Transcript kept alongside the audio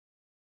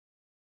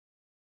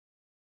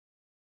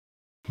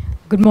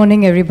Good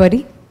morning,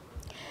 everybody.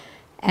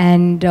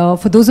 And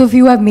for those of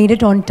you who have made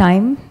it on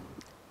time,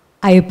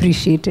 I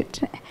appreciate it.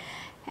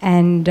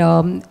 And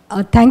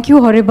thank you,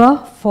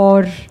 Horiba,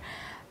 for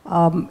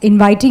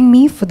inviting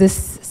me for this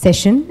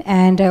session.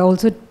 And I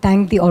also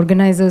thank the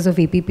organizers of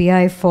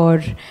APPI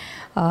for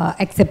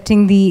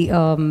accepting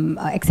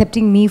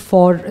me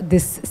for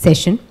this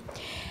session.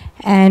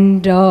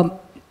 And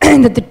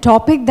the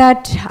topic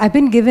that I've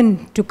been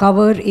given to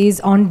cover is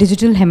on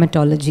digital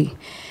hematology.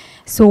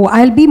 So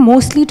I'll be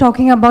mostly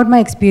talking about my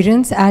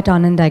experience at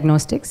Anand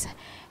Diagnostics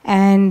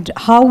and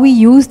how we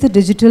use the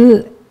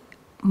digital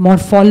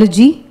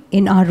morphology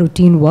in our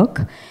routine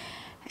work.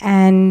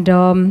 And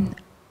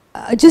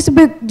just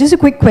a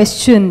quick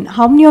question.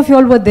 How many of you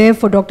all were there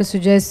for Dr.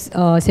 Sujay's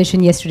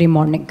session yesterday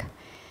morning?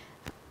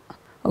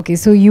 Okay,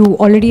 so you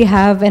already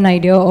have an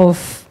idea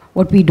of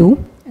what we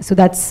do. So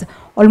that's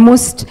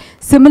almost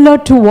similar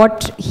to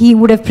what he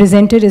would have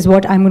presented is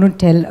what I'm going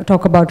to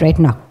talk about right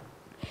now.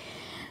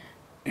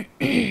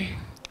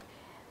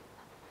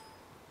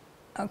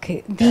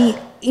 Okay, the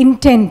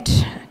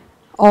intent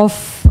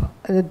of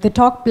the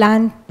talk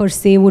plan per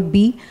se would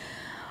be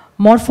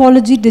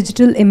morphology,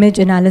 digital image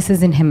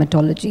analysis in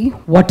hematology.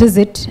 What is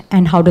it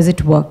and how does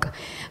it work?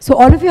 So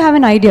all of you have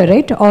an idea,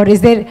 right? Or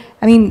is there,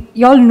 I mean,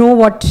 you all know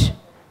what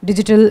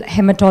digital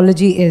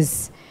hematology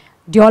is.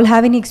 Do you all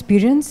have any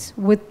experience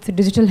with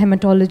digital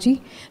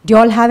hematology? Do you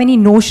all have any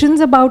notions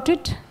about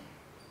it?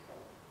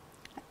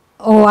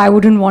 Oh, I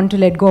wouldn't want to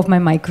let go of my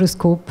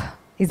microscope.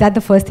 Is that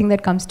the first thing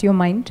that comes to your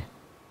mind?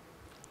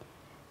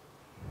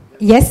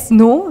 Yes,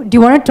 no? Do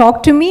you want to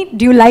talk to me?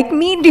 Do you like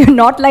me? Do you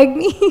not like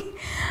me?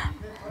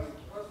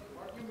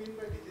 What do you mean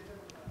by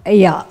digital?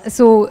 Yeah,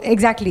 so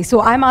exactly.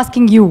 So I'm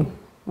asking you,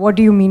 what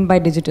do you mean by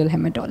digital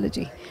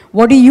hematology?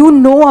 What do you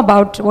know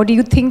about, what do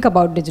you think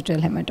about digital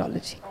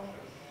hematology?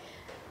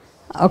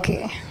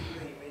 Okay.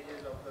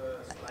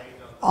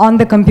 On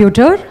the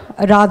computer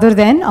rather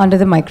than under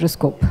the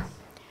microscope.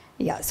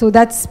 Yeah, so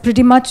that's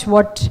pretty much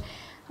what,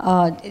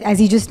 as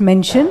he just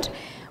mentioned,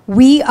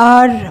 we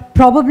are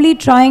probably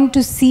trying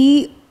to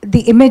see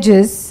the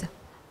images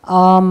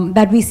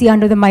that we see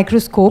under the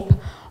microscope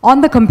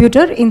on the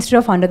computer instead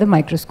of under the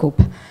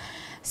microscope.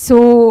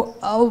 So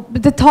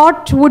the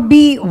thought would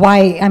be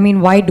why? I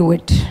mean, why do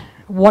it?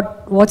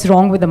 What's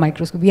wrong with the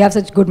microscope? We have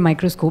such good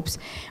microscopes.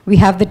 We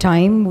have the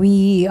time.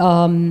 We,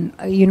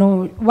 you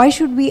know, why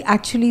should we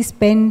actually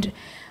spend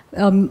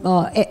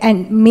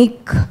and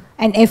make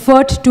an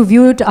effort to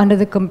view it under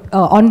the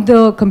on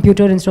the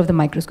computer instead of the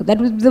microscope?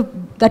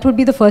 That would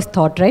be the first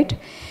thought, right?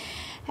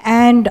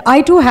 And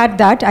I too had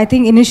that. I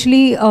think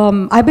initially,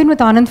 I've been with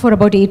Anand for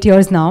about 8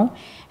 years now.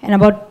 And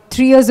about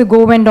 3 years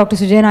ago when Dr.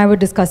 Sujay and I were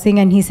discussing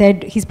and he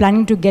said he's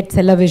planning to get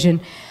cellular vision.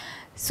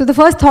 So the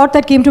first thought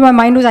that came to my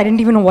mind was I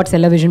didn't even know what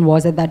cellular vision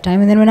was at that time.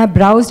 And then when I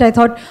browsed, I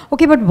thought,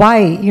 okay, but why?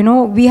 You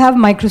know, we have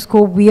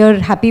microscope. We are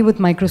happy with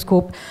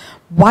microscope.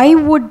 Why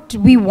would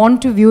we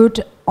want to view it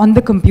on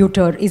the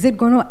computer? Is it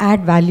going to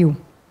add value?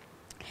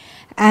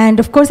 And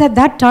of course, at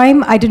that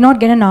time, I did not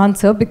get an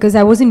answer because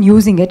I wasn't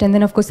using it. And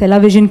then, of course,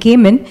 cellular vision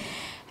came in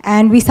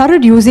and we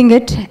started using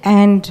it.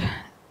 And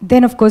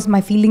then, of course,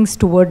 my feelings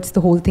towards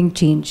the whole thing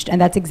changed.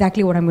 And that's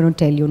exactly what I'm going to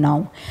tell you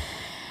now.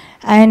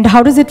 And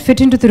how does it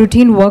fit into the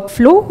routine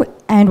workflow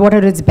and what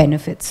are its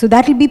benefits? So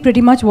that will be pretty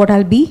much what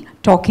I'll be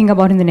talking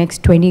about in the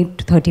next 20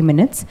 to 30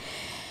 minutes.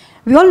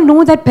 We all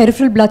know that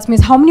peripheral blood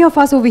smears, how many of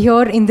us over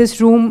here in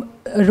this room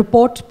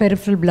report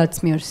peripheral blood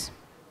smears?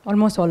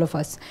 Almost all of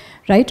us,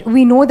 right?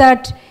 We know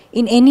that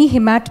in any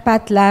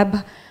hematpath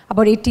lab,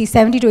 about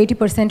 70 to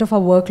 80% of our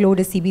workload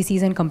is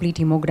CBCs and complete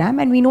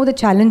hemogram, and we know the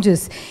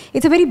challenges.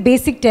 It's a very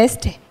basic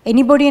test.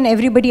 Anybody and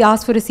everybody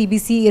asks for a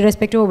CBC,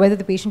 irrespective of whether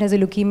the patient has a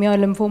leukemia or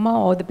lymphoma,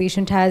 or the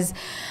patient has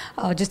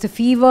just a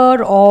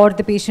fever, or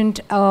the patient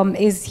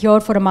is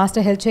here for a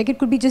master health check. It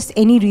could be just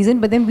any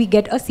reason, but then we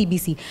get a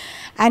CBC.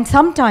 And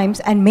sometimes,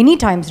 and many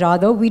times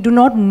rather, we do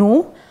not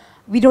know,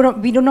 we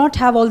do not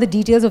have all the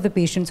details of the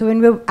patient. So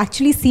when we're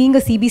actually seeing a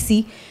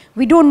CBC,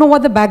 we don't know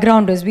what the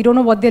background is. We don't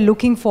know what they're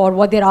looking for,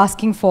 what they're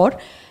asking for.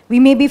 We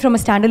may be from a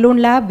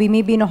standalone lab, we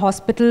may be in a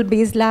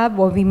hospital-based lab,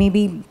 or we may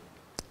be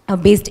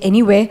based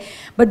anywhere,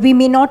 but we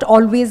may not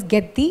always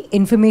get the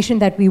information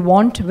that we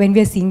want when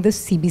we're seeing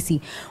this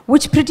CBC,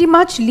 which pretty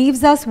much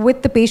leaves us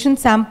with the patient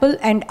sample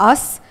and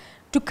us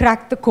to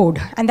crack the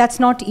code, and that's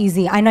not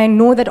easy. And I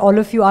know that all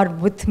of you are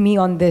with me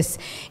on this.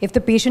 If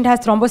the patient has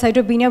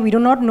thrombocytopenia, we do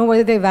not know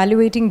whether they're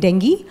evaluating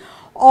dengue,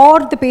 or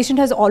the patient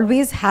has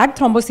always had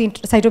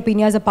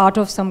thrombocytopenia as a part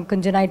of some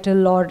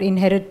congenital or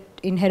inherited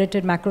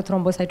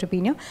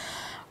macrothrombocytopenia,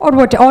 or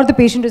the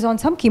patient is on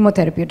some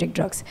chemotherapeutic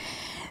drugs.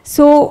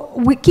 So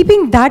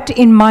keeping that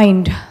in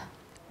mind,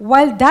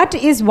 while that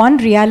is one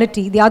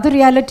reality, the other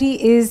reality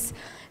is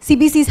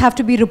CBCs have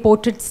to be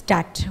reported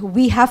stat.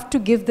 We have to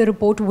give the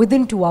report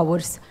within 2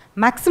 hours,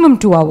 maximum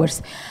 2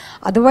 hours.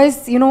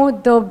 Otherwise, you know,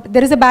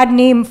 there is a bad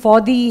name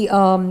for the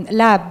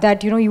lab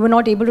that, you know, you were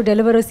not able to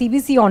deliver a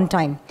CBC on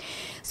time.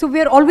 So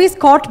we are always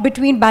caught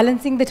between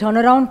balancing the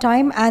turnaround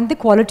time and the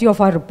quality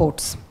of our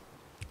reports.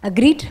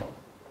 Agreed?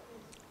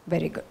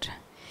 Very good.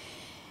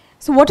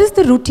 So what is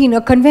the routine, a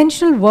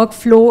conventional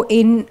workflow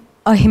in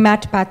a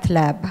hematpath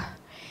lab?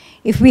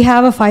 If we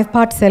have a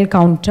 5-part cell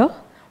counter,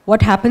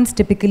 what happens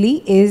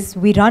typically is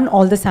we run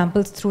all the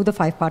samples through the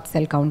 5-part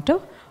cell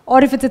counter,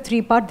 or if it's a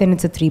 3-part, then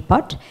it's a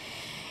 3-part.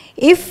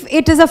 If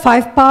it is a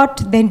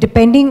 5-part, then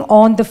depending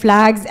on the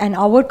flags and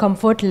our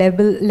comfort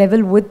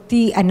level with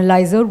the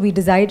analyzer, we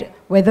decide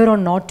whether or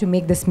not to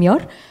make the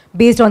smear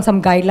based on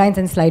some guidelines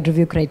and slide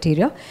review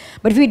criteria.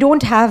 But if we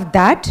don't have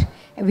that,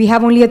 we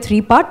have only a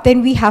 3-part,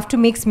 then we have to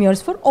make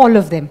smears for all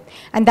of them.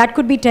 And that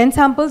could be 10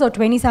 samples or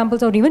 20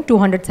 samples or even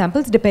 200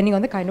 samples, depending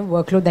on the kind of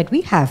workload that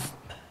we have.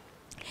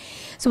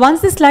 So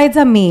once the slides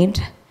are made,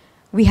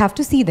 we have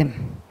to see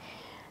them.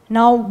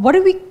 Now, what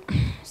do we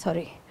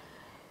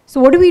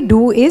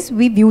do is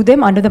we view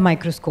them under the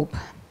microscope.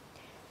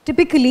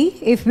 Typically,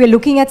 if we're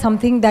looking at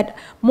something that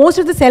most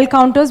of the cell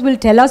counters will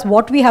tell us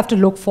what we have to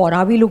look for.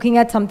 Are we looking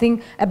at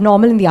something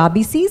abnormal in the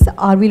RBCs?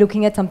 Are we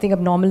looking at something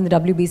abnormal in the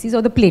WBCs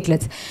or the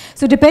platelets?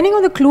 So depending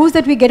on the clues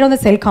that we get on the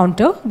cell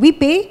counter, we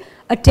pay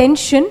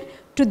attention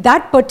to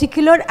that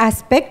particular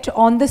aspect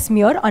on the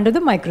smear under the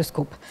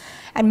microscope.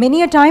 And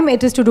many a time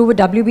it is to do with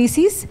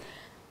WBCs,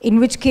 in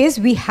which case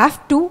we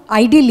have to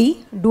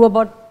ideally do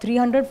about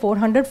 300,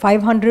 400,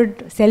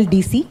 500 cell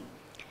DC.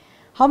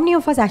 How many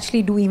of us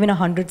actually do even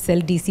 100 cell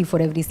DC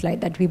for every slide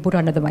that we put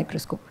under the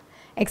microscope?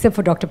 Except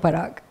for Dr.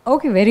 Parag.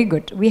 Okay, very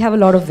good. We have a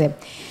lot of them.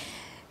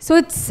 So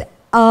it's,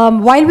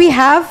 while we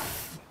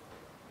have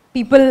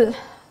people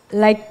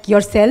like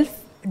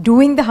yourself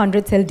doing the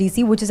 100 cell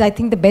DC, which is I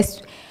think the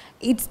best,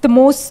 it's the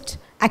most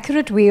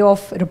accurate way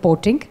of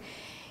reporting.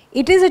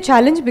 It is a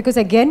challenge because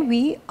again,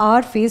 we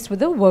are faced with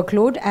the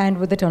workload and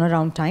with the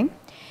turnaround time.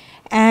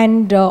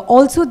 And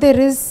also there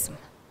is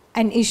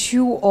an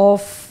issue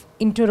of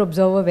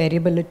inter-observer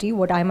variability.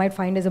 What I might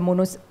find as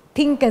a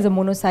think as a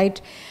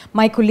monocyte,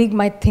 my colleague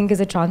might think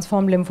as a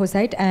transformed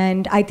lymphocyte,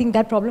 and I think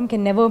that problem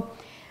can never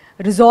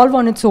resolve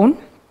on its own.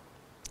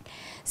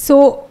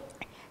 So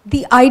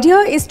the idea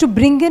is to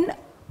bring in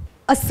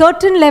a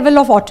certain level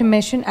of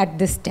automation at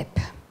this step.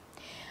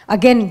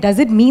 Again, does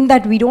it mean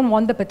that we don't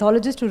want the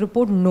pathologist to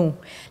report? No.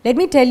 Let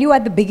me tell you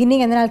at the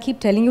beginning, and then I'll keep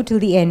telling you till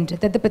the end,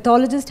 that the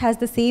pathologist has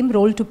the same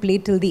role to play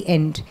till the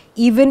end,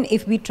 even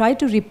if we try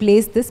to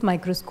replace this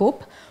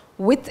microscope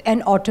with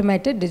an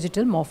automated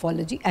digital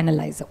morphology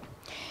analyzer.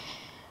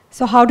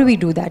 So how do we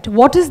do that?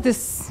 What is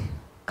this?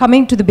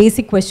 Coming to the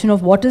basic question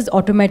of what is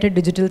automated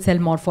digital cell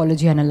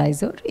morphology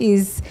analyzer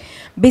is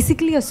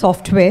basically a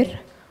software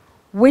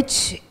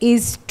which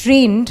is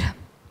trained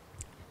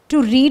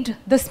to read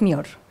the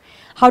smear.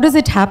 How does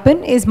it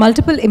happen is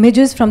multiple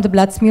images from the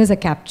blood smears are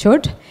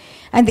captured,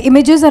 and the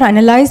images are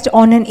analyzed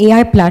on an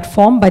AI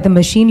platform by the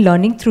machine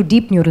learning through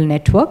deep neural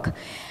network.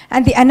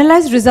 And the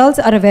analyzed results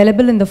are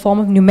available in the form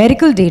of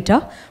numerical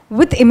data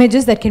with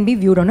images that can be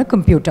viewed on a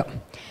computer.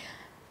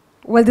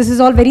 Well, this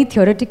is all very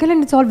theoretical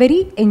and it's all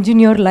very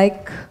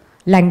engineer-like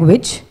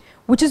language,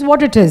 which is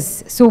what it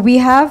is. So we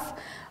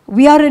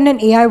are in an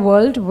AI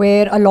world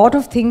where a lot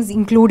of things,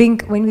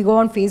 including when we go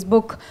on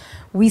Facebook,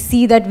 we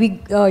see that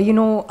we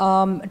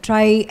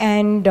try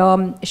and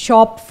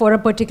shop for a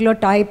particular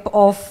type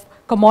of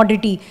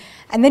commodity.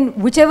 And then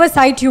whichever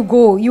site you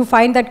go, you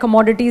find that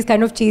commodity is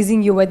kind of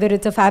chasing you, whether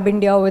it's a Fab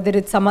India or whether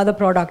it's some other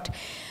product.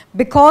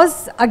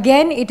 Because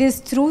again, it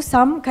is through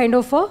some kind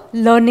of a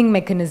learning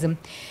mechanism.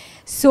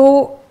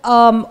 So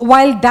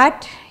while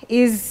that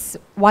is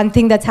one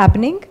thing that's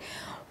happening,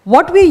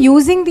 what we're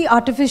using the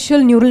artificial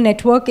neural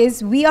network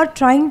is we are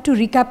trying to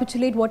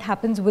recapitulate what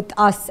happens with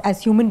us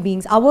as human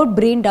beings. Our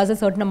brain does a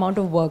certain amount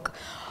of work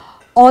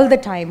all the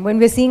time. When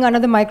we're seeing under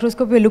the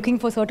microscope, we're looking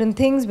for certain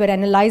things, we're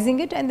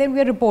analyzing it, and then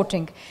we're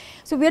reporting.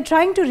 So we're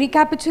trying to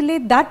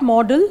recapitulate that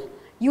model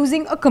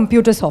using a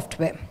computer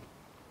software.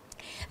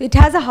 It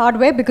has a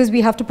hardware because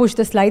we have to push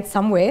the slides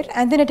somewhere,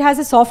 and then it has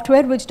a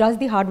software which does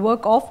the hard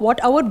work of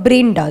what our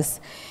brain does.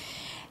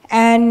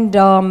 And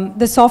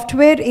the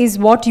software is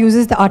what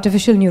uses the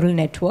artificial neural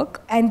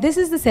network. And this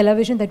is the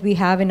CellaVision that we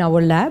have in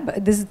our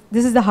lab. This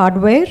is the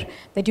hardware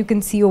that you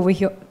can see over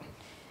here.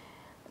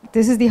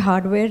 This is the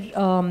hardware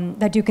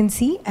that you can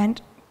see.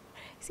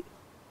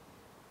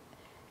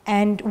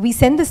 And we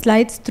send the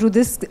slides through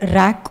this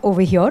rack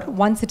over here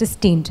once it is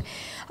stained.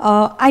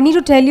 I need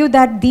to tell you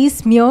that these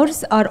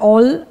smears are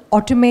all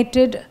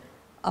automated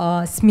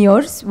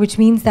smears, which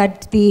means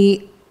that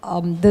the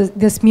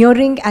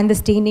smearing and the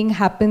staining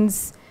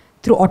happens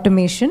through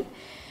automation,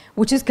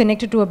 which is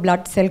connected to a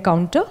blood cell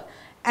counter.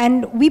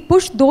 And we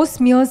push those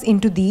smears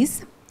into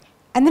these.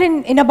 And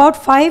then in about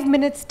 5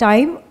 minutes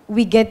time,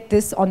 we get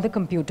this on the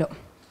computer.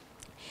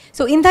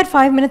 So in that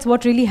 5 minutes,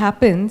 what really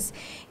happens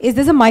is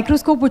there's a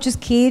microscope which is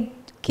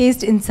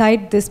cased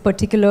inside this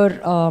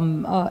particular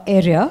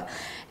area.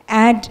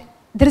 And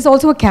there is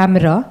also a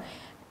camera.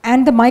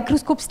 And the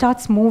microscope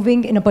starts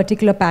moving in a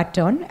particular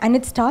pattern. And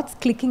it starts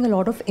clicking a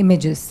lot of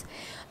images.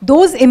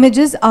 Those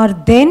images are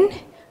then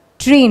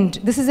trained.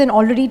 This is an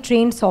already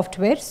trained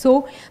software.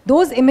 So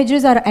those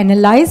images are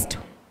analyzed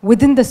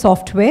within the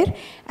software.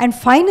 And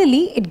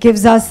finally, it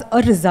gives us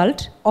a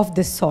result of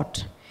this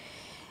sort.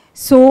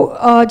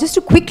 So just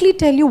to quickly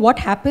tell you what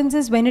happens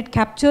is when it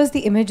captures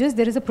the images,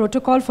 there is a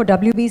protocol for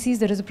WBCs,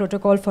 there is a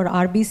protocol for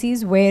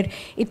RBCs where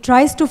it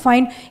tries to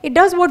find, it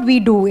does what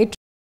we do. It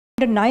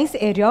a nice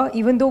area,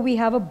 even though we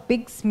have a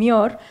big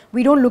smear,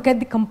 we don't look at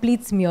the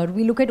complete smear.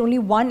 We look at only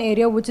one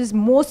area which is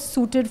most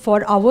suited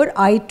for our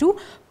eye to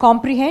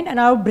comprehend and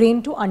our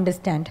brain to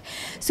understand.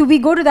 So we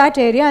go to that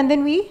area and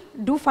then we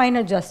do fine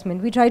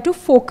adjustment. We try to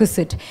focus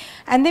it.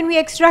 And then we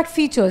extract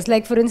features.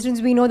 Like for instance,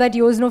 we know that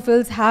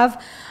eosinophils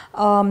have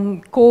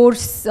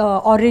coarse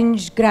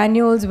orange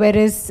granules,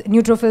 whereas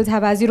neutrophils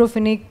have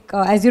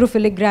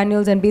azurophilic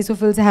granules and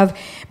basophils have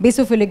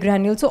basophilic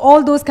granules. So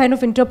all those kind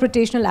of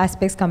interpretational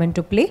aspects come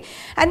into play.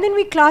 And then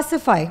we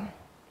classify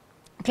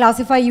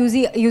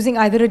using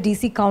either a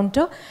DC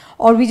counter,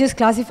 or we just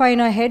classify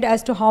in our head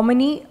as to how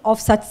many of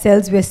such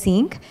cells we're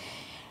seeing.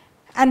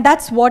 And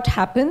that's what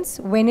happens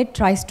when it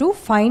tries to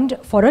find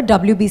for a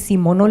WBC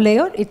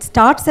monolayer. It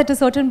starts at a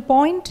certain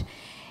point,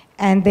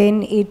 and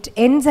then it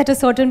ends at a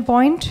certain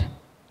point.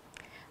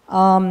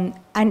 And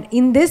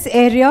in this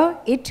area,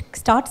 it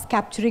starts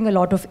capturing a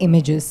lot of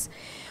images.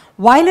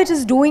 While it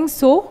is doing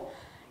so,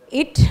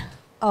 it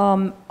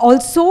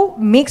also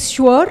makes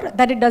sure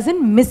that it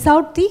doesn't miss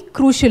out the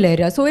crucial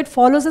area. So it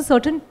follows a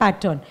certain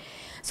pattern.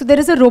 So there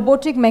is a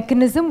robotic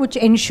mechanism which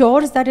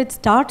ensures that it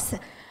starts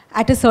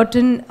at a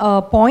certain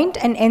point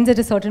and ends at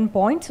a certain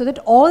point, so that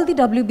all the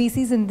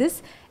WBCs in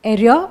this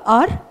area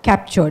are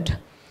captured.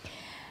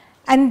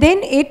 And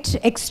then it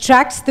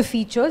extracts the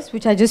features,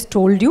 which I just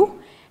told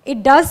you.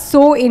 It does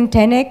so in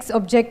 10x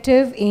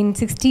objective, in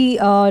 60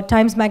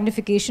 times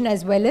magnification,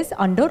 as well as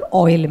under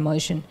oil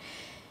immersion.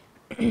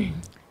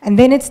 And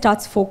then it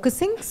starts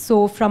focusing.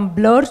 So from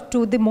blur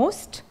to the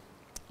most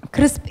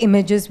crisp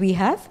images we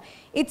have,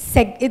 it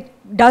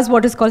does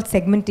what is called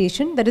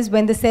segmentation. That is,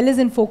 when the cell is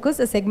in focus,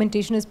 a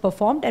segmentation is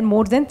performed and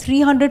more than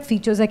 300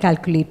 features are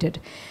calculated.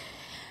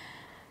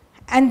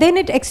 And then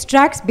it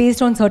extracts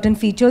based on certain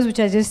features, which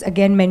I just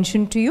again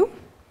mentioned to you.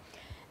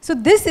 So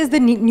this is the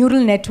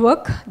neural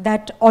network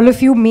that all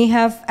of you may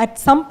have at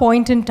some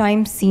point in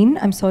time seen.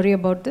 I'm sorry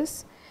about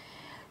this.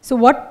 So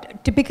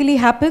what typically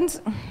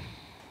happens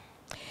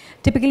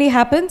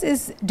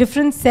is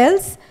different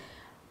cells,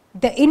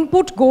 the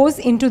input goes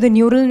into the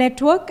neural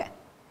network,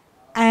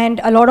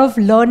 and a lot of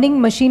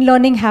learning, machine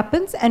learning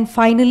happens, and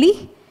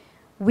finally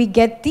we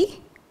get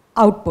the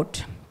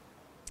output.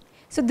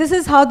 So this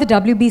is how the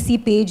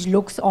WBC page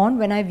looks on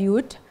when I view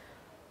it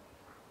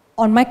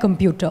on my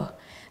computer.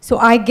 So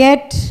I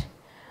get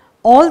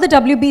all the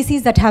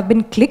WBCs that have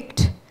been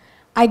clicked.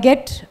 I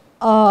get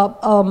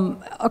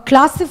a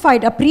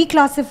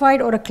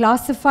pre-classified or a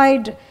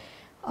classified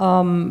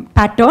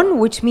pattern,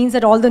 which means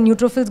that all the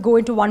neutrophils go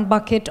into one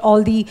bucket,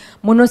 all the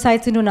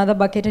monocytes into another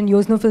bucket, and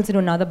eosinophils into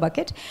another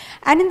bucket.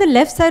 And in the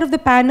left side of the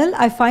panel,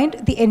 I find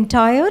the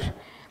entire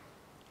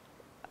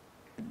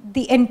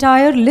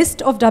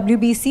list of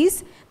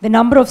WBCs, the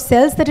number of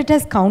cells that it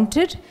has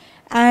counted,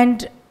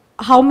 and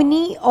how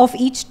many of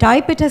each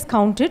type it has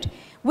counted,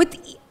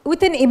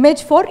 with an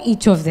image for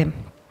each of them.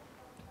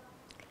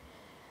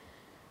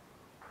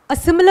 A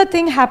similar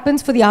thing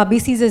happens for the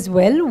RBCs as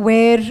well,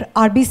 where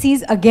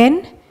RBCs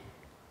again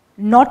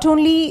not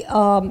only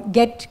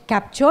get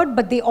captured,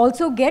 but they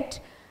also get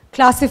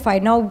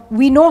classified. Now,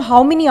 we know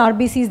how many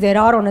RBCs there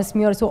are on a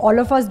smear, so all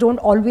of us don't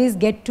always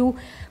get to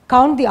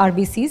count the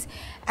RBCs.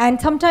 And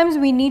sometimes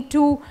we need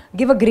to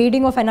give a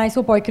grading of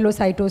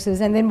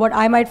anisopoikilocytosis, and then what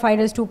I might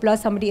find is 2+,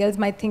 somebody else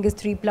might think is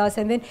 3+,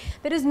 and then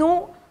there is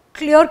no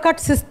clear-cut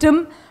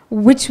system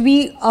which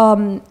we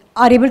are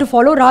able to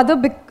follow. Rather,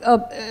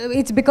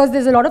 it's because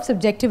there's a lot of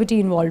subjectivity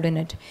involved in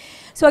it.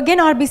 So again,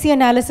 RBC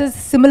analysis,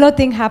 similar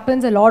thing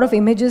happens. A lot of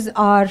images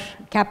are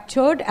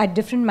captured at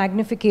different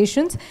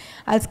magnifications.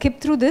 I'll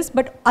skip through this,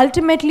 but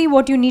ultimately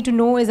what you need to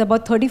know is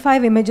about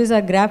 35 images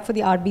are grabbed for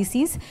the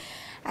RBCs,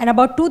 and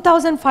about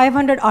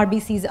 2,500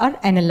 RBCs are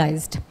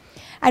analyzed.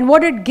 And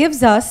what it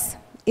gives us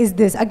is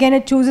this. Again,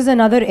 it chooses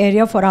another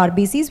area for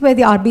RBCs where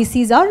the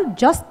RBCs are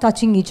just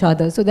touching each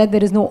other so that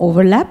there is no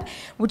overlap,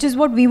 which is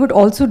what we would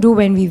also do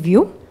when we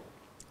view.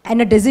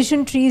 And a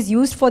decision tree is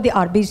used for the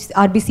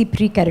RBC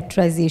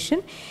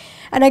pre-characterization.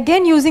 And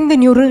again, using the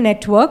neural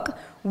network,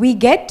 we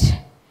get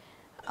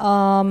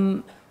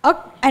an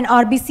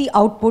RBC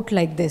output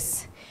like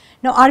this.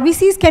 Now,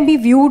 RBCs can be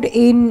viewed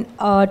in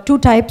two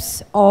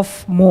types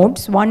of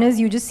modes. One is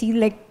you just see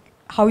like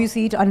how you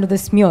see it under the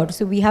smear.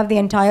 So we have the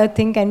entire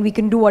thing and we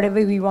can do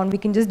whatever we want. We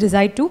can just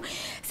decide to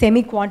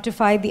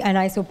semi-quantify the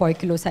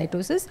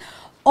anisopoikilocytosis.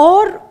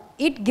 Or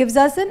it gives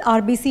us an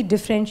RBC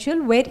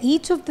differential where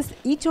each of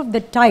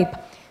the type,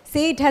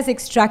 say it has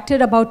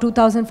extracted about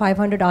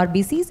 2,500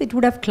 RBCs, it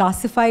would have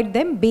classified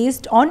them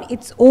based on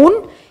its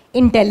own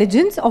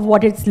intelligence of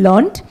what it's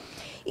learned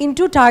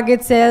into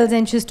target cells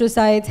and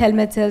schistocytes,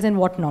 helmet cells and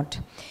whatnot.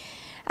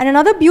 And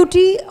another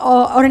beauty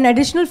or an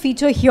additional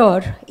feature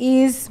here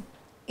is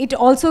it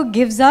also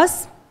gives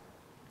us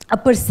a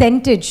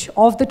percentage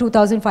of the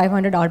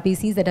 2,500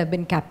 RBCs that have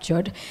been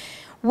captured,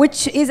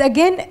 which is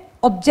again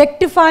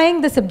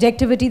objectifying the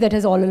subjectivity that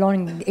has all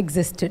along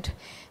existed.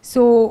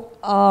 So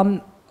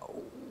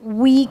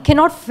we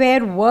cannot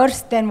fare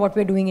worse than what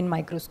we're doing in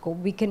microscope.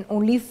 We can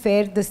only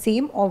fare the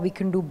same or we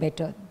can do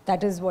better.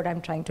 That is what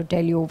I'm trying to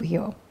tell you over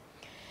here.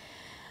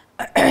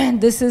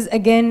 This is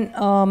again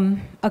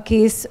a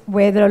case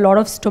where there are a lot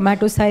of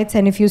stomatocytes,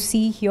 and if you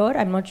see here,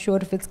 I'm not sure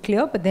if it's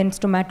clear, but then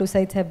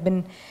stomatocytes have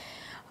been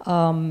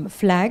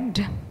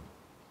flagged.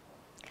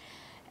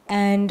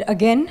 And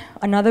again,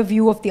 another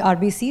view of the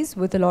RBCs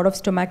with a lot of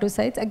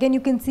stomatocytes. Again, you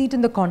can see it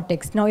in the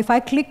context. Now, if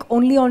I click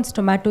only on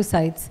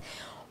stomatocytes,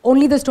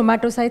 only the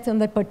stomatocytes on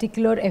that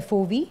particular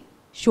FOV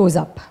shows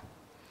up.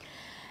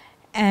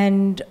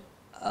 And,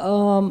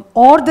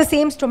 or the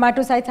same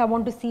stomatocytes, I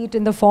want to see it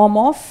in the form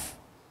of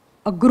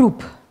a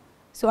group.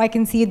 So I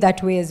can see it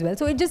that way as well.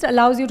 So it just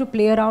allows you to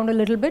play around a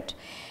little bit.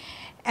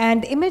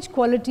 And image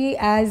quality,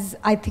 as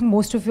I think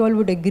most of you all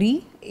would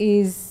agree,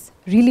 is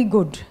really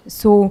good.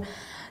 So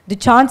the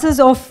chances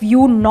of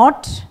you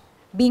not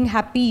being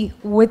happy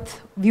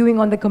with viewing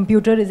on the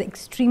computer is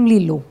extremely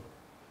low.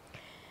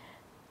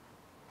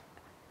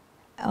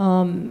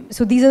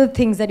 So these are the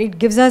things that it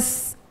gives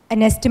us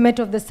an estimate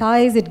of the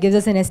size, it gives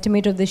us an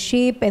estimate of the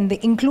shape and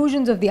the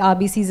inclusions of the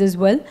RBCs as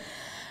well.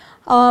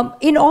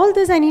 In all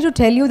this, I need to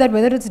tell you that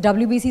whether it's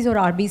WBCs or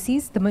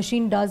RBCs, the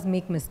machine does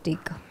make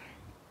mistake.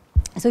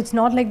 So it's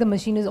not like the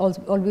machine is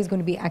always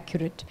going to be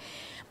accurate.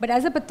 But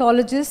as a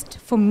pathologist,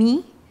 for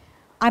me,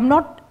 I'm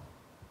not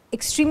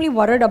extremely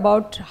worried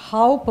about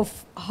how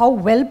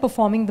well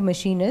performing the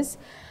machine is.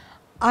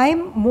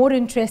 I'm more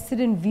interested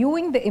in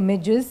viewing the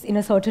images in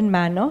a certain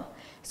manner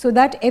so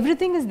that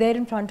everything is there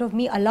in front of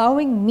me,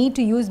 allowing me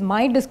to use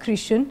my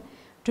discretion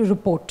to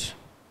report.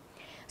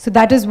 So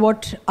that is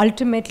what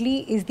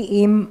ultimately is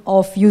the aim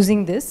of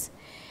using this.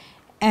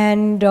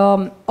 And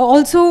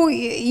also,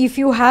 if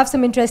you have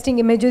some interesting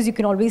images, you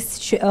can always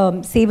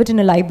save it in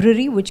a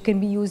library, which can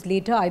be used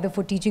later, either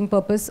for teaching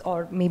purpose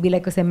or maybe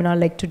like a seminar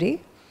like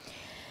today.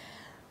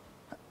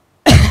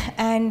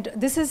 And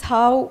this is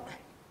how,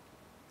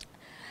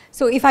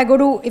 so if I go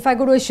to a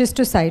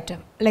schistocyte,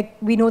 like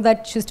we know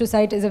that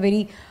schistocyte is a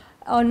very,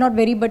 not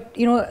very, but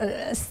you know,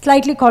 a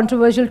slightly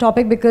controversial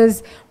topic,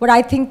 because what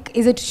I think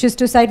is a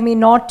schistocyte may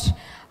not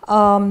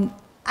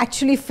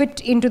actually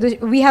fit into the,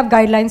 we have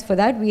guidelines for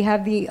that. We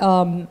have the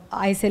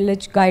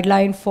ISLH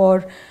guideline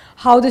for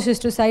how the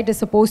schistocyte is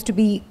supposed to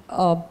be,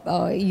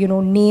 you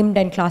know, named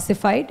and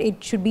classified.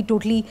 It should be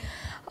totally,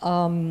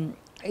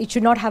 it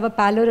should not have a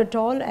pallor at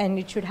all, and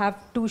it should have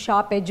two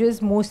sharp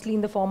edges, mostly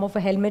in the form of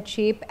a helmet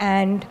shape,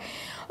 and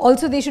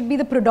also they should be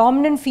the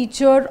predominant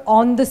feature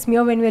on the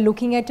smear when we're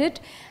looking at it.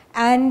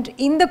 And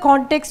in the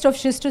context of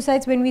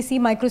schistocytes, when we see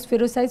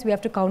microspherocytes, we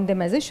have to count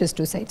them as a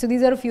schistocyte. So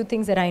these are a few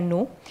things that I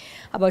know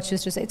about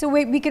schistocytes. So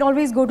we can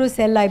always go to a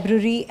cell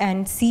library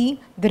and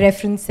see the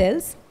reference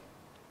cells.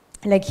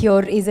 Like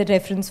here is a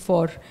reference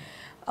for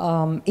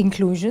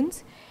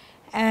inclusions.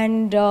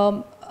 And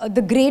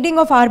the grading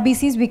of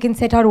RBCs, we can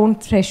set our own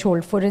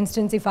threshold. For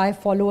instance, if I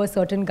follow a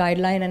certain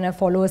guideline and I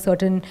follow a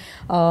certain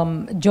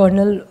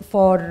journal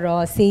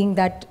for saying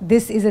that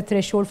this is a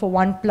threshold for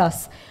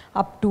 1+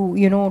 up to,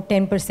 you know,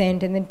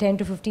 10%, and then 10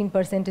 to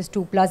 15% is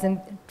 2+,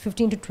 and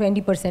 15 to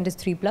 20% is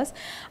 3+.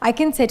 I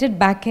can set it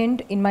back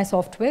end in my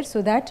software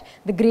so that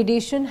the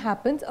gradation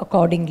happens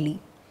accordingly.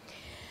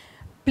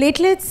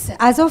 Platelets,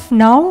 as of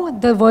now,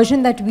 the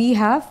version that we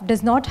have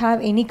does not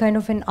have any kind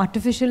of an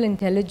artificial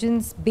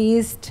intelligence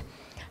based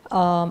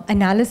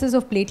analysis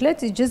of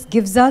platelets. It just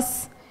gives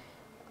us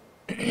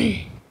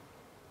the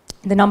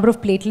number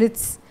of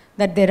platelets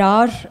that there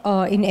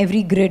are in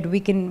every grid.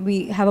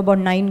 We have about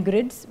 9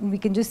 grids. We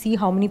can just see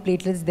how many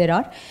platelets there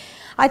are.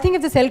 I think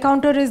if the cell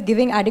counter is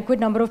giving adequate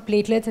number of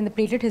platelets and the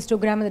platelet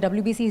histogram and the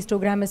WBC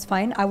histogram is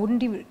fine, I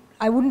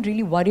wouldn't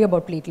really worry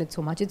about platelets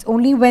so much. It's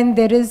only when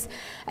there is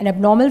an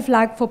abnormal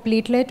flag for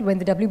platelet, when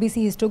the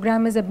WBC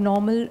histogram is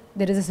abnormal,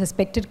 there is a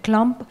suspected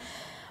clump,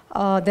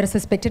 there are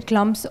suspected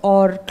clumps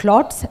or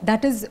clots,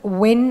 that is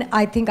when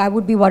I think I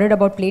would be worried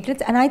about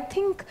platelets. And I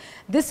think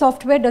this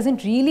software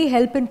doesn't really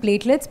help in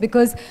platelets,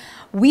 because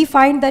we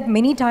find that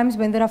many times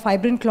when there are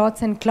fibrin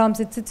clots and clumps,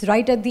 it sits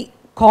right at the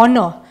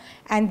corner,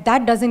 and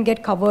that doesn't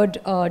get covered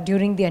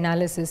during the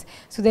analysis.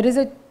 So there is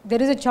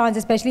a chance,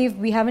 especially if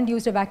we haven't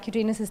used a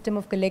vacutainer system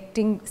of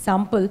collecting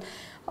sample,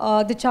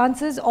 the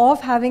chances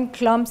of having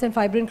clumps and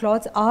fibrin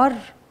clots are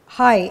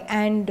high,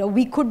 and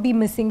we could be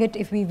missing it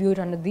if we view it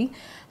under the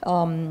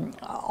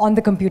on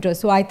the computer.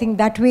 So I think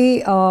that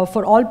way,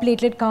 for all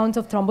platelet counts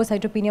of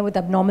thrombocytopenia with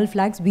abnormal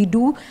flags, we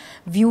do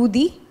view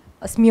the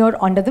smear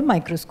under the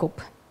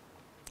microscope.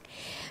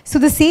 So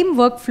the same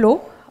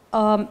workflow,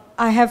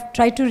 I have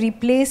tried to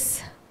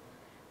replace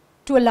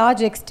to a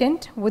large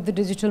extent with the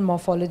digital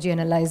morphology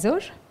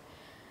analyzer.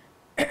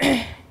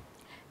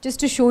 Just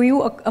to show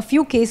you a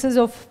few cases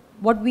of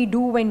what we do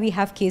when we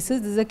have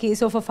cases. This is a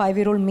case of a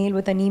 5-year-old male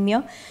with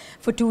anemia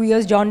for 2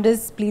 years,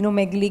 jaundice,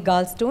 splenomegaly,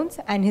 gallstones,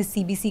 and his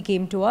CBC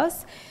came to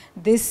us.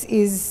 This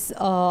is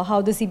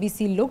how the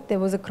CBC looked. There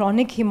was a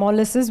chronic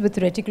hemolysis with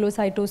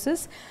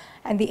reticulocytosis,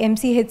 and the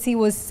MCHC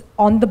was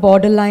on the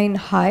borderline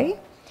high.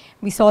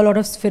 We saw a lot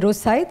of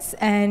spherocytes,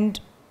 and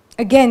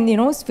again, you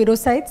know,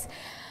 spherocytes,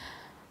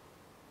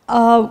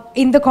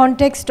 In the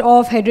context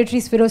of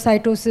hereditary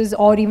spherocytosis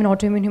or even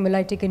autoimmune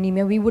hemolytic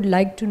anemia, we would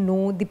like to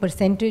know the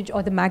percentage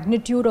or the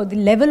magnitude or the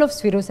level of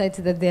spherocytes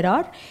that there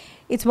are.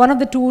 It's one of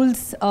the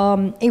tools,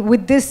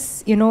 with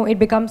this, it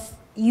becomes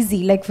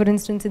easy. Like for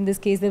instance, in this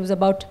case, there was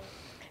about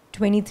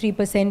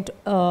 23%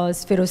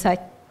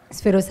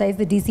 spherocytes,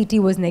 the DCT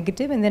was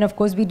negative, and then of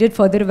course we did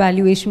further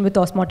evaluation with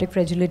osmotic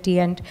fragility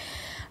and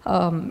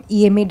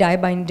EMA dye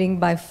binding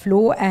by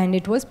flow, and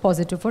it was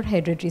positive for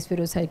hereditary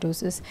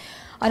spherocytosis.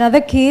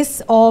 Another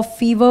case of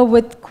fever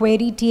with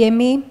query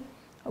TMA,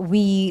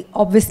 we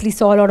obviously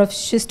saw a lot of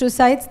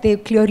schistocytes. They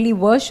clearly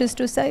were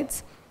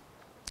schistocytes.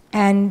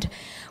 And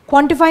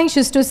quantifying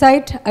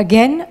schistocyte,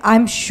 again,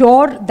 I'm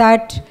sure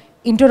that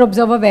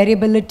inter-observer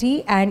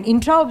variability and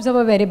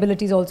intra-observer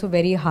variability is also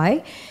very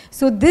high.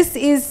 So this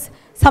is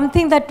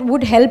something that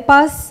would help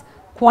us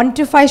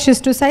quantify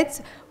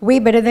schistocytes way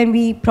better than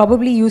we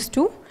probably used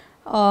to.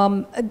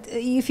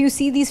 If you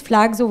see these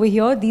flags over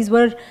here, these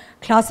were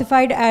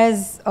classified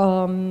as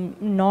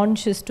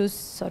non-schistous,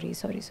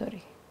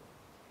 sorry.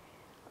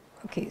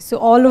 Okay, so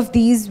all of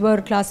these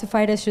were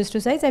classified as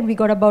schistocytes, and we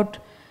got about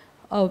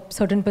a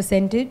certain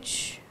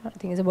percentage, I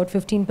think it's about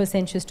 15%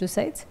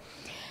 schistocytes.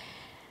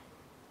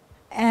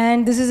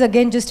 And this is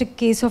again just a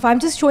case of, I'm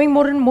just showing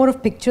more and more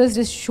of pictures,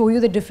 just show you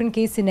the different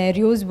case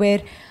scenarios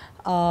where,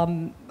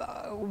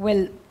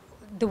 well,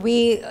 the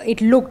way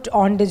it looked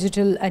on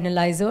digital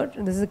analyzer.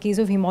 This is a case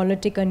of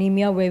hemolytic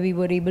anemia where we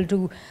were able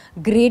to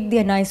grade the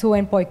aniso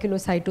and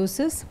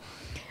poikilocytosis.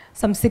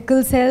 Some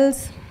sickle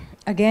cells,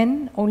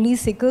 again, only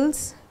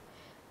sickles,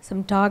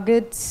 some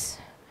targets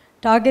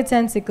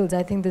and sickles.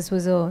 I think this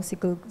was a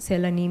sickle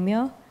cell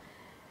anemia.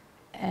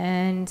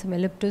 And some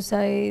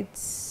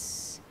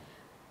elliptocytes.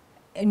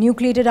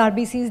 Nucleated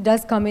RBCs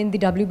does come in the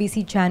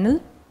WBC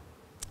channel,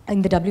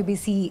 in the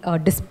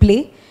WBC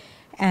display.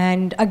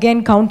 And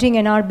again, counting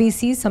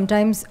NRBCs,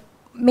 sometimes,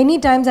 many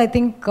times I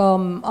think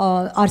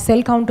our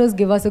cell counters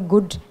give us a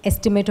good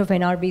estimate of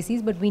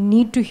NRBCs, but we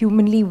need to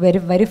humanly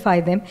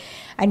verify them,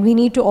 and we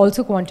need to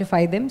also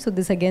quantify them. So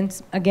this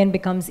again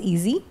becomes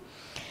easy.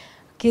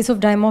 Case of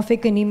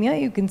dimorphic anemia,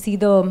 you can see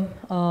the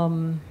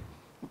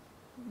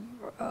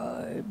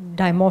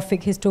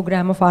dimorphic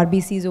histogram of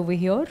RBCs over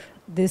here.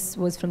 This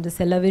was from the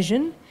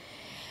Cellavision.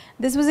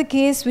 This was a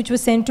case which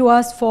was sent to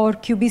us for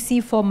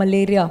QBC for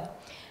malaria.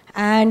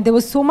 And there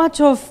was so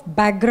much of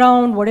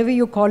background, whatever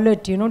you call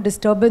it,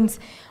 disturbance,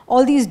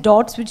 all these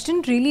dots which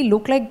didn't really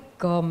look like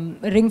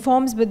ring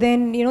forms, but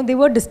then, they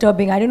were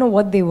disturbing. I don't know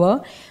what they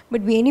were,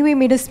 but we anyway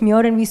made a smear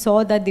and we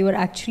saw that they were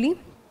actually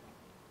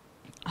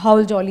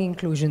Howell-Jolly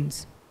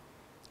inclusions.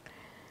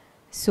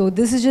 So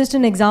this is just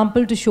an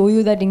example to show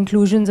you that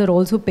inclusions are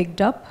also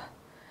picked up.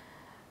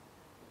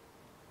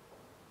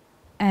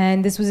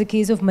 And this was a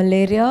case of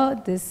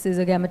malaria. This is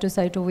a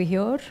gametocyte over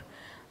here.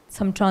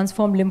 Some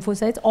transformed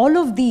lymphocytes. All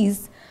of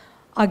these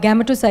are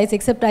gametocytes,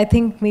 except I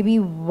think maybe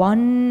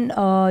one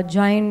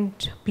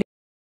giant plate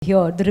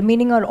here. The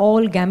remaining are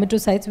all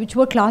gametocytes, which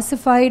were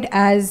classified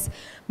as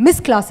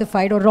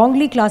misclassified or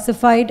wrongly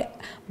classified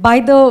by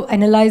the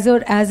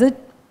analyzer as a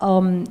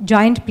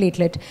giant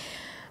platelet.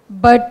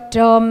 But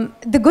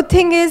the good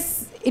thing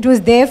is, it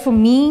was there for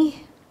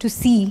me to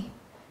see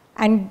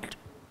and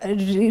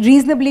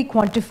reasonably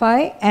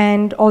quantify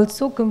and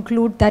also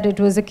conclude that it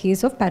was a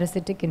case of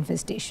parasitic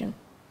infestation.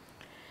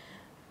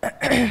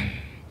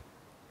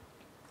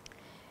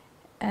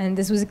 And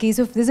this was a case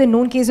of, this is a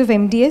known case of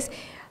MDS.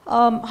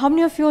 How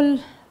many of you all,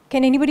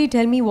 can anybody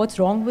tell me what's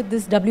wrong with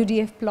this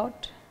WDF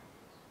plot?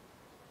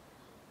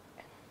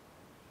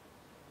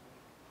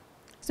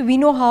 So we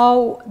know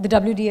how the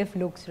WDF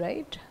looks,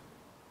 right?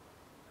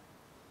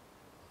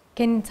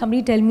 Can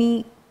somebody tell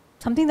me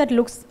something that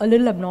looks a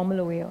little abnormal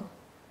over here?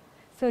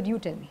 Sir, you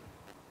tell me.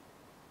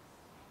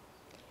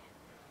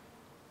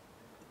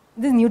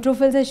 This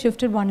neutrophils has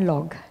shifted one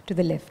log to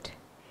the left.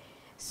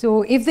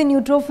 So if the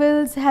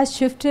neutrophils has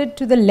shifted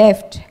to the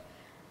left,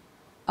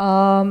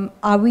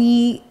 are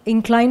we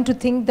inclined to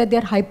think that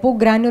they're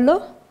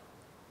hypogranular?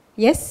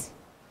 Yes?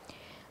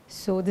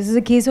 So this is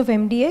a case of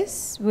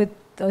MDS, with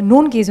a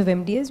known case of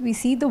MDS. We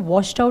see the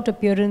washed out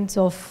appearance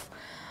of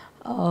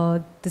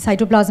the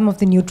cytoplasm of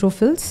the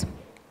neutrophils.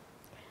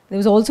 There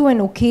was also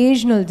an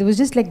occasional, there was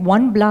just like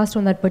one blast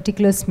on that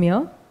particular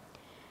smear,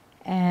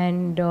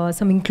 and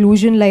some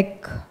inclusion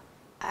like,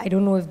 I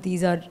don't know if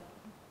these are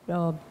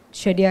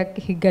Shediac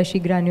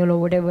Higashi granule or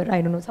whatever,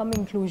 I don't know, some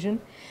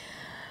inclusion.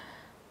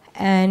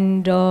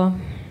 And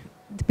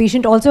the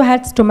patient also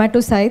had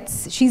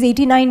stomatocytes. She's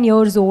 89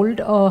 years old.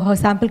 Her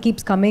sample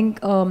keeps coming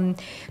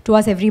to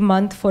us every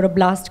month for a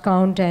blast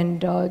count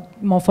and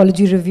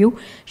morphology review.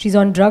 She's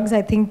on drugs.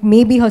 I think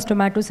maybe her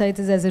stomatocytes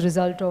is as a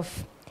result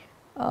of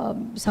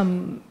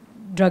some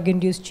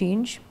drug-induced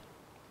change.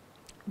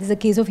 This is a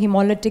case of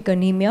hemolytic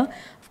anemia.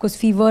 Of course,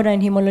 fever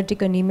and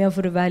hemolytic anemia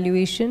for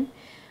evaluation.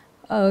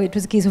 It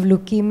was a case of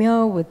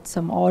leukemia with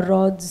some OR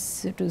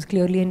rods. It was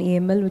clearly an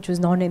AML, which was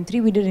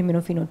non-M3. We did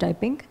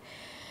immunophenotyping.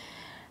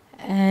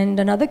 And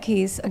another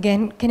case,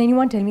 again, can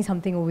anyone tell me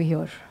something over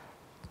here?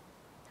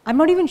 I'm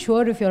not even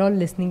sure if you're all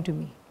listening to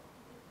me.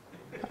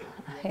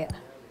 Yeah.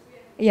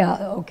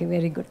 Yeah, okay,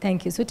 very good.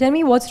 Thank you. So tell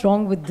me what's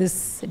wrong with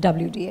this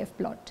WDF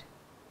plot?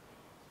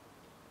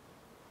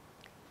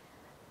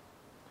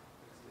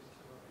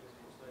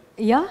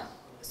 Yeah?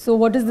 So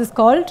what is this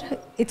called?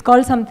 It's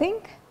called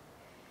something?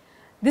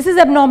 This is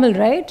abnormal,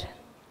 right?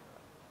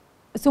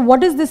 So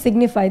what does this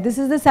signify? This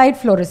is the side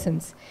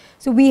fluorescence.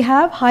 So we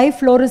have high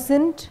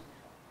fluorescent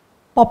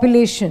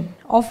population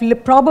of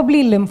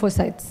probably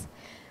lymphocytes.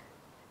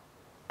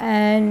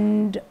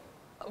 And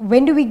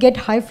when do we get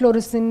high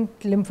fluorescent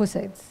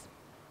lymphocytes?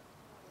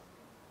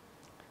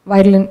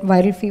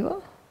 Viral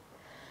fever?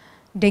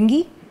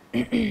 Dengue?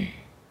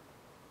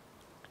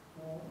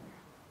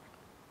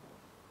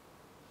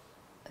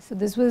 So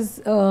this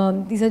was,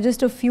 these are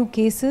just a few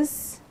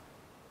cases.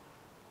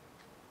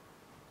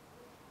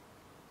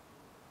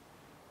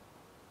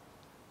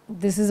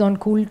 This is on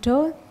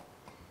Coulter.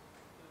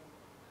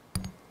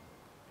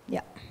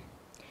 Yeah.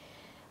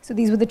 So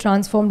these were the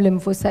transformed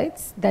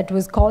lymphocytes that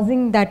was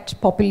causing that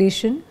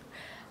population.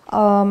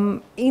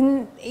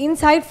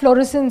 Inside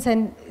fluorescence,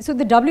 and so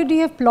the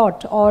WDF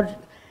plot, or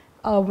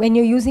when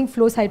you're using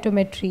flow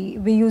cytometry,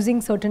 we're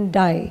using certain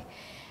dye,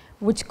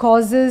 which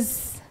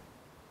causes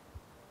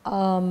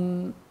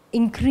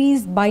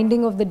increased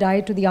binding of the dye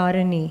to the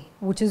RNA,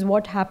 which is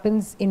what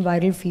happens in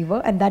viral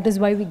fever, and that is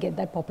why we get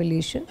that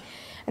population.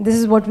 And this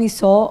is what we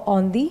saw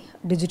on the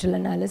digital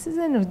analysis,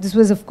 and this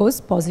was of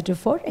course positive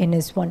for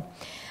NS1.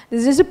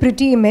 This is just a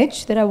pretty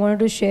image that I wanted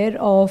to share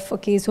of a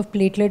case of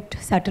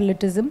platelet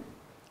satellitism.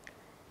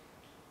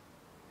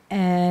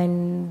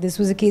 And this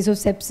was a case of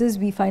sepsis.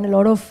 We find a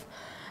lot of,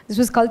 this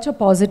was culture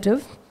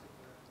positive,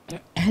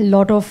 a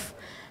lot of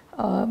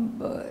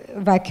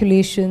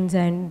vacuolations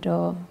and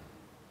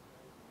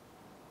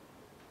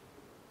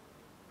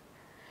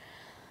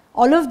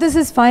all of this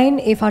is fine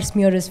if our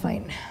smear is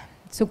fine.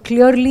 So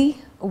clearly,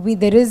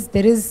 there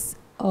is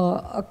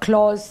a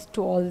clause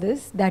to all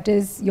this. That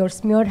is, your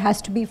smear has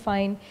to be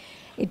fine.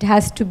 It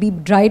has to be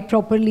dried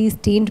properly,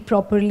 stained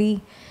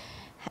properly,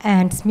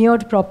 and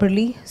smeared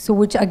properly. So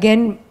which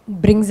again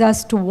brings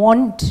us to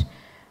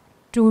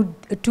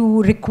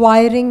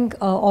requiring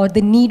or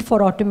the need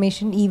for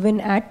automation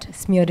even at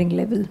smearing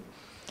level.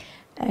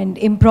 And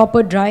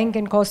improper drying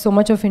can cause so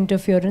much of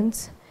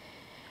interference.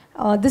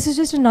 This is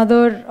just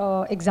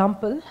another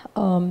example.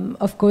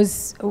 Of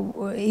course,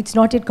 it's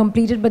not yet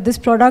completed, but this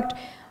product,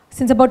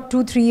 since about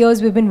 2-3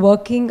 years we've been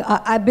working,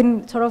 I've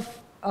been sort of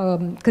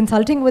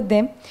consulting with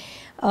them.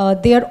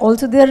 They are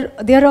also,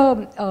 they're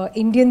a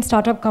Indian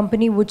startup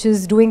company which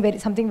is doing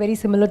something very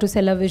similar to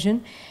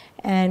Cellavision.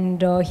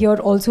 And here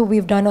also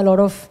we've done a lot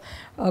of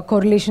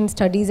correlation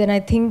studies, and I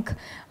think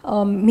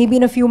maybe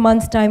in a few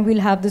months' time we'll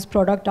have this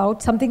product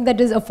out, something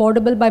that is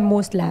affordable by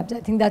most labs.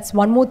 I think that's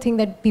one more thing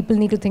that people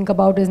need to think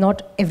about, is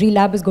not every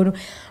lab is going to,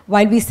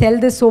 while we sell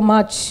this so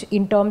much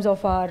in terms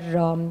of our,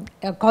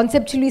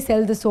 conceptually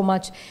sell this so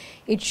much,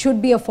 it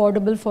should be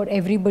affordable for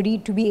everybody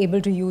to be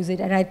able to use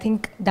it, and I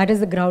think that is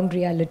the ground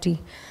reality.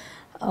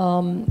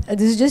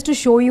 This is just to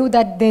show you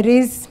that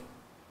there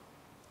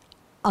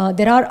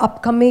are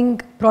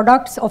upcoming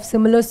products of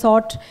similar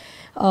sort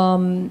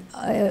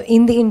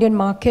in the Indian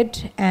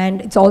market,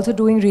 and it's also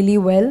doing really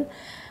well.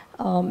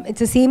 It's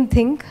the same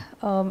thing.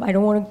 I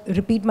don't want to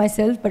repeat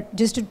myself, but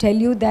just to tell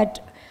you that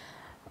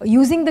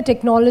using the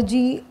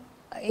technology,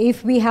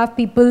 if we have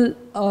people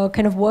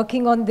kind of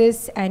working on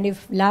this, and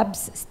if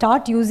labs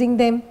start using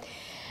them,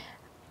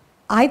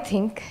 I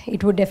think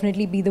it would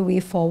definitely be the way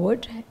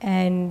forward.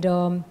 And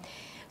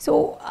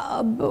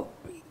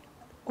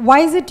why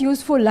is it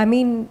useful? I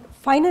mean,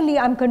 finally,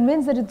 I'm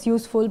convinced that it's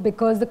useful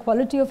because the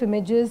quality of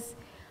images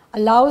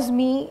allows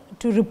me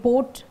to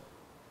report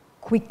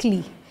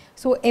quickly.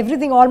 So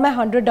everything, all my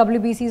 100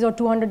 WBCs or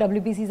 200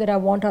 WBCs that I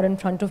want are in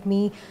front of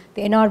me.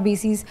 The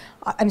NRBCs,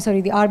 I'm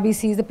sorry, the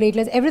RBCs, the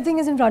platelets, everything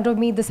is in front of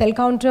me. The cell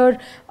counter,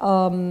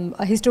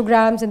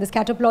 histograms and the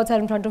scatter plots are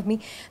in front of me.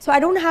 So I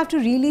don't have to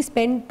really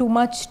spend too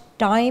much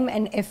time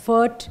and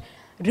effort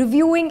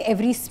reviewing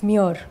every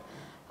smear.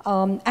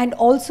 And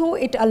also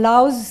it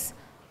allows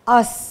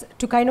us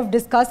to kind of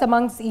discuss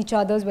amongst each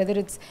others, whether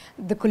it's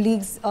the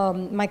colleagues,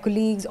 my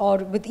colleagues, or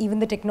with even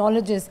the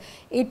technologists.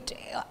 It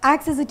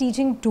acts as a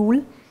teaching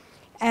tool.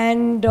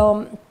 And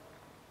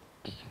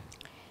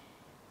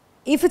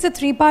if it's a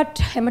 3-part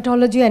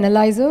hematology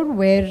analyzer,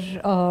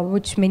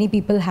 which many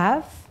people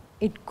have,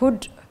 it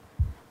could,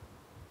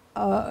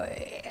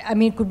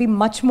 it could be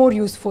much more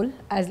useful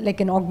as like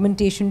an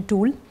augmentation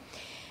tool.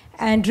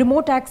 And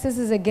remote access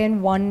is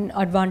again one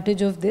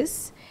advantage of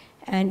this.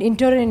 And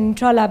inter and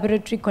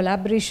intra-laboratory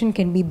collaboration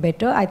can be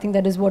better. I think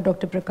that is what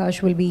Dr.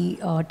 Prakash will be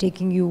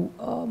taking you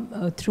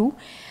through.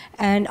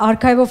 And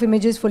archive of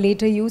images for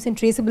later use and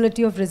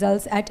traceability of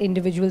results at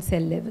individual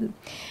cell level.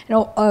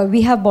 Now,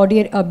 we have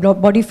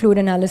body fluid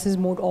analysis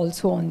mode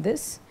also on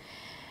this.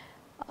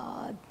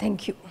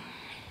 Thank you.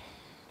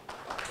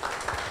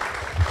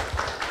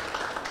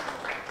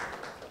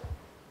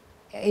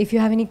 If you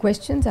have any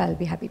questions, I'll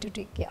be happy to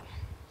take. Yeah.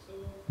 So,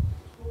 you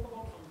spoke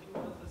about something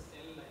called the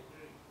cell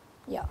library.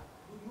 Yeah.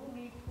 Do you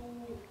need to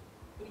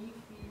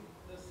pre-feed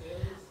the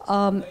cells, the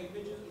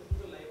images into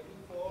the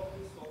library for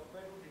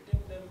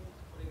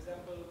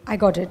I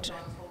got it.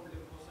 transformed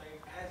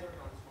lymphocyte as a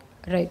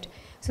transformed. Right.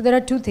 So there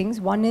are two things.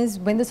 One is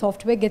when the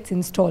software gets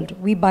installed,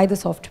 we buy the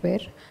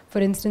software. For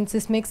instance,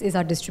 Sysmex is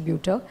our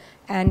distributor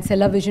and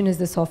CellaVision is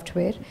the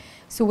software.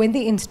 So when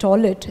they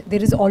install it,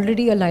 there is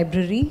already a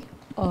library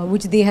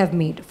which they have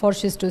made for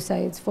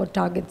schistocytes, for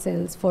target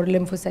cells, for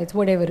lymphocytes,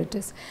 whatever it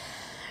is.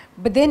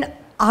 But then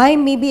I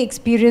may be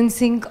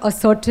experiencing a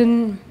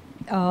certain,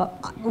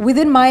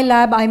 within my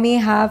lab, I may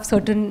have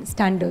certain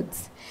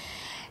standards.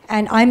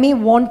 And I may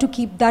want to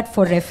keep that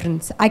for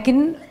reference. I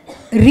can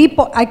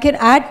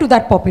add to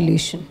that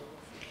population.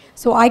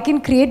 So I can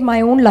create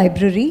my own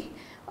library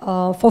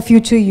for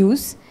future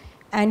use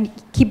and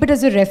keep it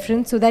as a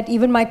reference so that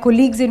even my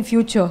colleagues in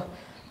future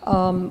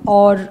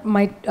or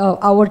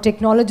our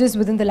technologists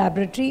within the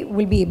laboratory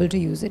will be able to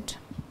use it.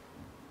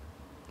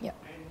 Yeah.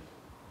 And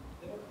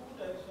there were two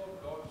types of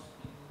dots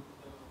in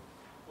the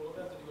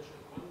photograph that you were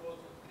showing. One was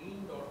a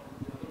green dot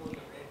and the other was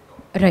a red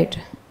dot. Right.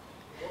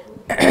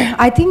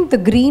 I think the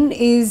green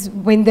is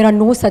when there are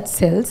no such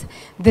cells.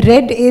 The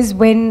red is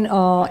when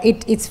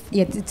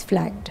it's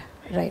flagged.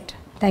 Right.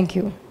 Thank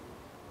you.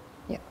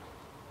 Yeah.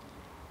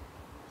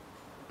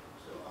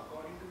 So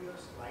according to your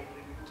slide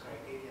review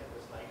criteria,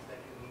 the slides that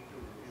you need to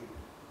review,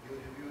 you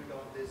review it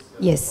on this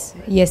Yes.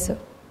 software? Yes, sir.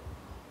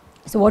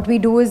 So what we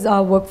do is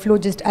our workflow,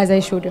 just as I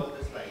showed you. Not all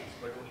the slides,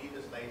 but only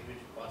the slides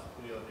which pass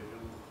through your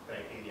review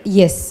criteria.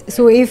 Yes.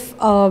 So if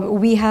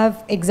we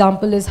have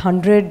example is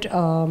 100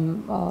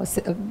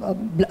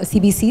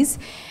 CBCs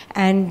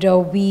and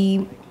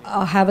we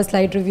have a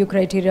slide review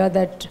criteria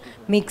that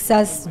makes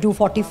us do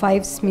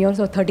 45 smears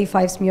or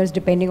 35 smears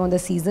depending on the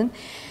season.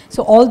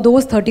 So all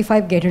those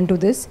 35 get into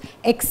this,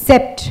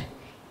 except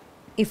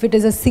if it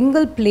is a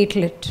single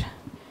platelet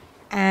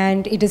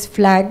and it is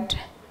flagged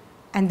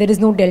and there is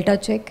no delta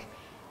check.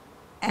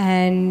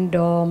 And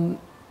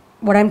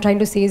what I'm trying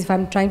to say is if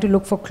I'm trying to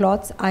look for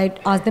clots, I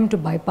ask them to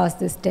bypass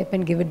this step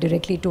and give it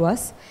directly to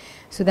us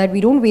so that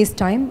we don't waste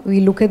time. We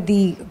look at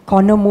the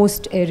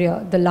cornermost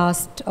area, the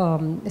last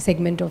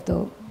segment of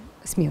the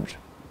smear. So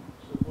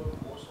for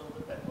most of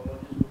the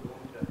pathologists who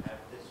don't have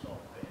this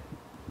software,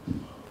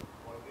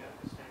 what we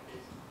understand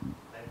is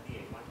that the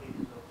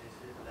advantages of this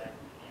is that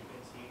you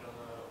can see it on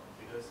a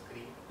bigger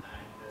screen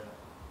and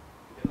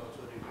you can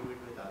also review it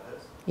with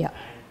others. Yeah.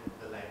 And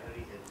the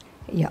library helps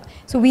you. Yeah.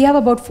 So we have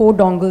about 4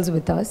 dongles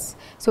with us.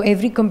 So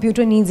every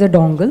computer needs a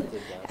dongle.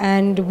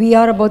 And we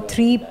are about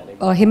 3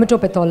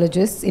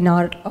 hematopathologists in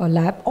our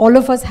lab. All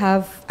of us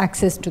have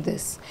access to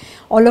this.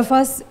 All of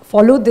us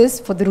follow this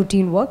for the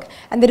routine work.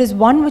 And there is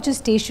one which is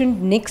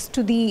stationed next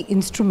to the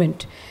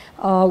instrument,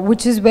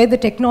 which is where the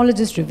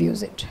technologist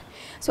reviews it.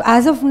 So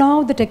as of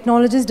now, the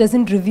technologist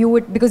doesn't review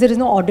it because there is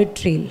no audit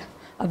trail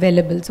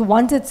available. So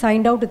once it's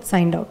signed out, it's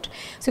signed out.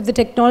 So if the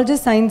technologist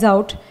signs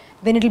out,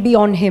 then it'll be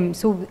on him.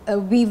 So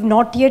we've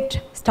not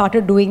yet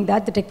started doing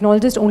that. The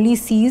technologist only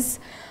sees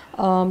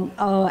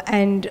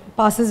and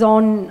passes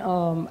on.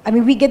 I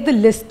mean, we get the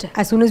list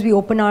as soon as we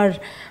open our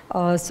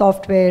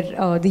software,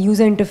 the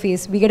user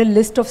interface. We get a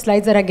list of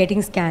slides that are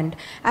getting scanned.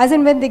 As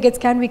and when they get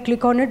scanned, we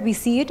click on it, we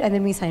see it, and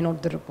then we sign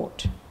out the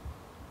report.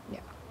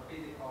 Yeah. What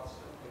is the cost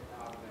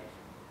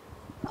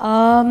of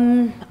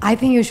it? I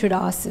think you should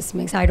ask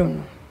Sysmex. I don't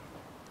know.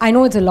 I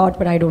know it's a lot,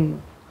 but I don't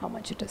know how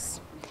much it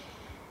is.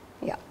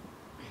 Yeah.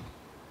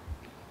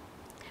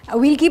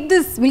 We'll keep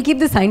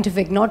this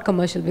scientific, not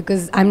commercial,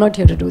 because I'm not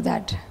here to do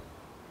that.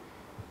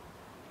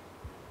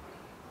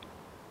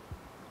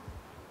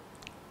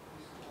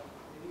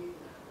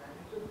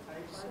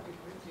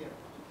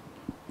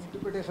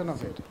 Interpretation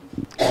of it.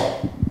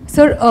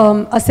 Sir,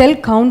 a cell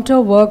counter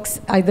works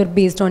either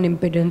based on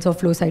impedance or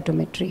flow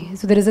cytometry.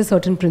 So there is a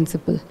certain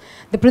principle.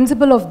 The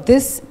principle of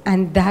this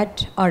and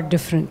that are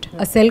different.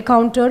 A cell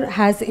counter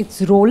has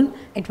its role.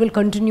 It will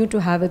continue to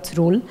have its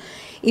role.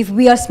 If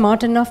we are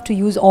smart enough to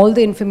use all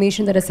the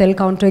information that a cell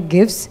counter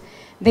gives,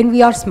 then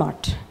we are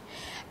smart.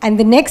 And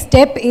the next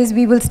step is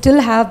we will still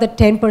have the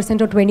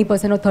 10% or 20%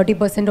 or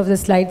 30% of the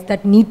slides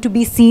that need to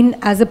be seen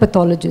as a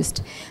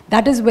pathologist.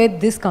 That is where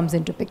this comes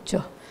into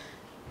picture.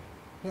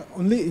 Yeah,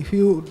 only if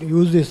you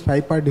use this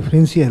 5-part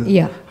differential,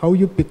 Yeah. how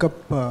you pick up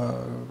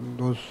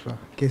those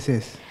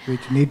cases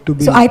which need to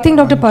be... So I think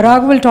Dr.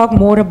 Parag will talk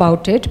more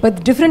about it,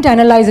 but different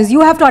analyzers,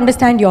 you have to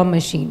understand your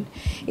machine.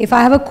 If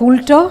I have a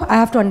coulter, I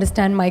have to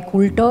understand my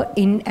coulter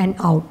in and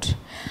out.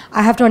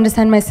 I have to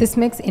understand my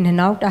Sysmex in and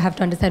out. I have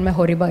to understand my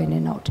Horiba in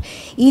and out.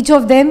 Each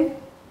of them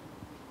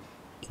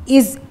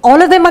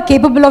all of them are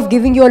capable of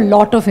giving you a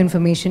lot of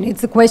information.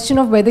 It's a question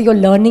of whether you're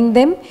learning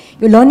them,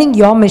 you're learning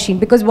your machine.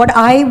 Because what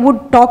I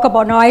would talk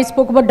about, now I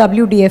spoke about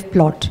WDF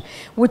plot,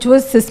 which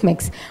was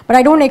Sysmex. But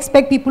I don't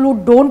expect people who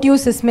don't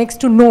use Sysmex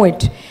to know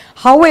it.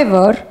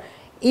 However,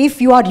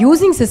 if you are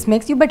using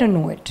Sysmex, you better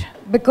know it.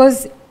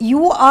 Because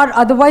you are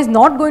otherwise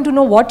not going to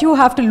know what you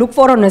have to look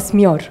for on a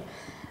smear.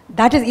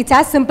 It's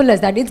as simple as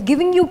that. It's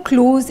giving you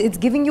clues, it's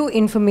giving you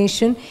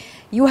information.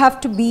 You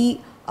have to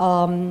be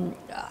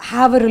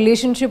have a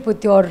relationship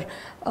with your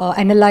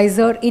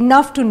analyzer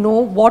enough to know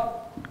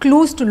what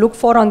clues to look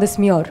for on the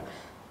smear.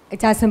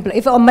 It's as simple.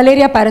 If a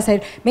malaria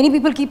parasite, many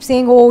people keep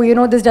saying, oh, you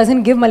know, this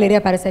doesn't give malaria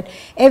parasite.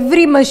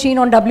 Every machine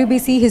on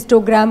WBC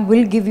histogram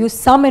will give you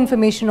some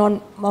information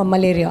on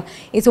malaria.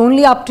 It's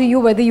only up to you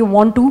whether you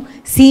want to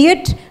see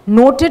it,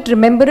 note it,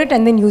 remember it,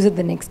 and then use it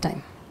the next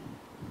time.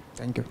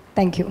 Thank you.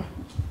 Thank you.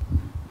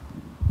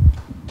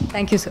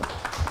 Thank you, sir.